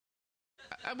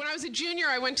When I was a junior,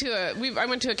 I went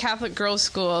to a Catholic girls'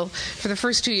 school for the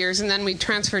first 2 years, and then we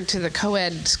transferred to the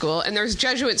co-ed school. And there's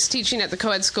Jesuits teaching at the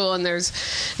co-ed school, and there's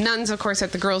nuns, of course,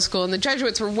 at the girls' school. And the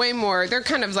Jesuits were way more, they're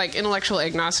kind of like intellectual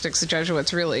agnostics, the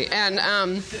Jesuits, really. And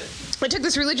I took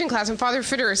this religion class, and Father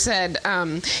Fitterer said,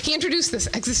 he introduced this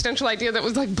existential idea that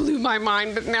was like blew my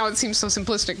mind, but now it seems so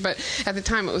simplistic, but at the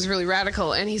time it was really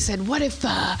radical. And he said, what if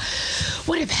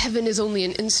heaven is only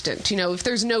an instant? You know, if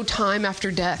there's no time after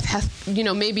death,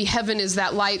 maybe heaven is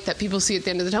that light that people see at the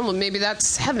end of the tunnel. Maybe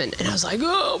that's heaven. And I was like,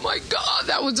 oh my God,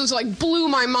 that was just like blew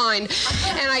my mind.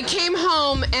 And I came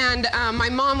home, and my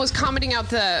mom was commenting out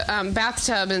the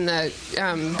bathtub in the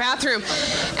bathroom.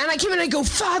 And I came in and I go,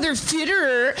 Father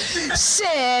Fitterer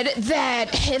said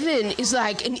that heaven is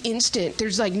like an instant.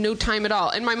 There's like no time at all.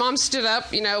 And my mom stood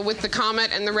up, with the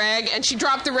comet and the rag, and she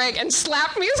dropped the rag and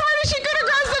slapped me as hard as she could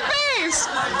across the face.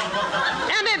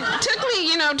 And it took me,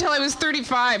 till I was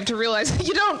 35 to realize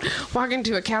you don't walk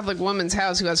into a Catholic woman's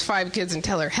house who has 5 kids and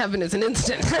tell her heaven is an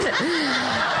instant.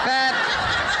 That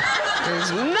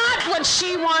is not what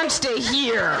she wants to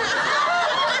hear.